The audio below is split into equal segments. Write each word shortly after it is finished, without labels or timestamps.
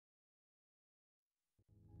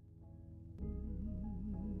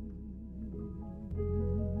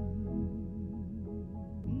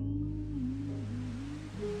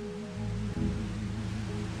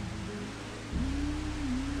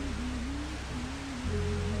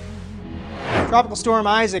Tropical Storm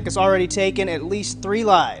Isaac has already taken at least 3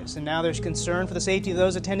 lives, and now there's concern for the safety of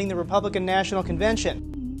those attending the Republican National Convention.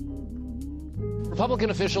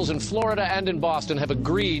 Republican officials in Florida and in Boston have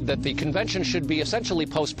agreed that the convention should be essentially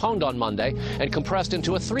postponed on Monday and compressed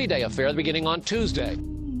into a 3-day affair beginning on Tuesday. Do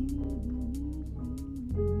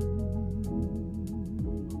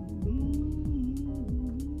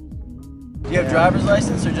you have driver's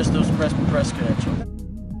license or just those press credentials?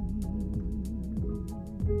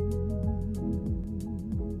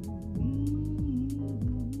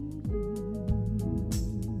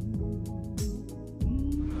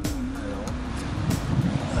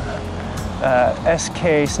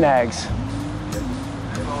 SK Snags.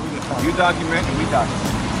 You document and we document.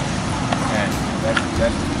 And that's the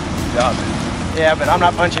job. Yeah, but I'm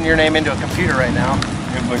not punching your name into a computer right now.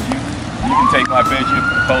 Yeah, but you can take my picture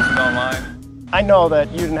and post it online. I know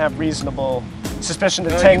that you didn't have reasonable suspicion to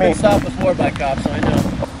take me. You've been stopped before by cops, so I know.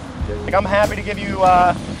 Like, I'm happy to give you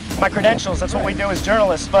my credentials. That's what we do as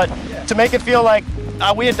journalists. But to make it feel like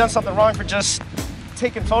we had done something wrong for just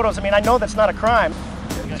taking photos, I mean, I know that's not a crime.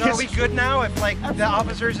 So are we good now if, like, the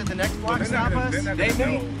officers at the next block stop us? They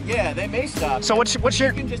may stop. So what's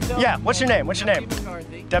your name? What's your name?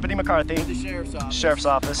 McCarthy. Deputy McCarthy. The sheriff's office. Sheriff's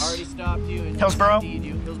office. Already stopped you. And Hillsborough?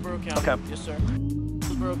 Hillsborough County. Okay. Yes, sir.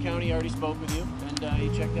 Hillsborough County already spoke with you, and you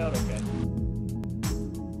checked out okay.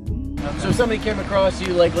 So if somebody came across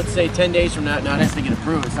you, like, let's say 10 days from now, not has to get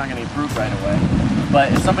approved, it's not going to get approved right away.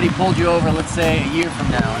 But if somebody pulled you over, let's say a year from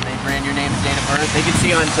now, and they ran your name and date of birth, they could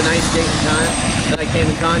see on tonight's date and time that I came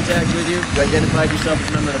in contact with you, you identified yourself as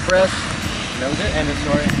a member of the press, and that was it, end of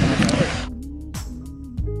story.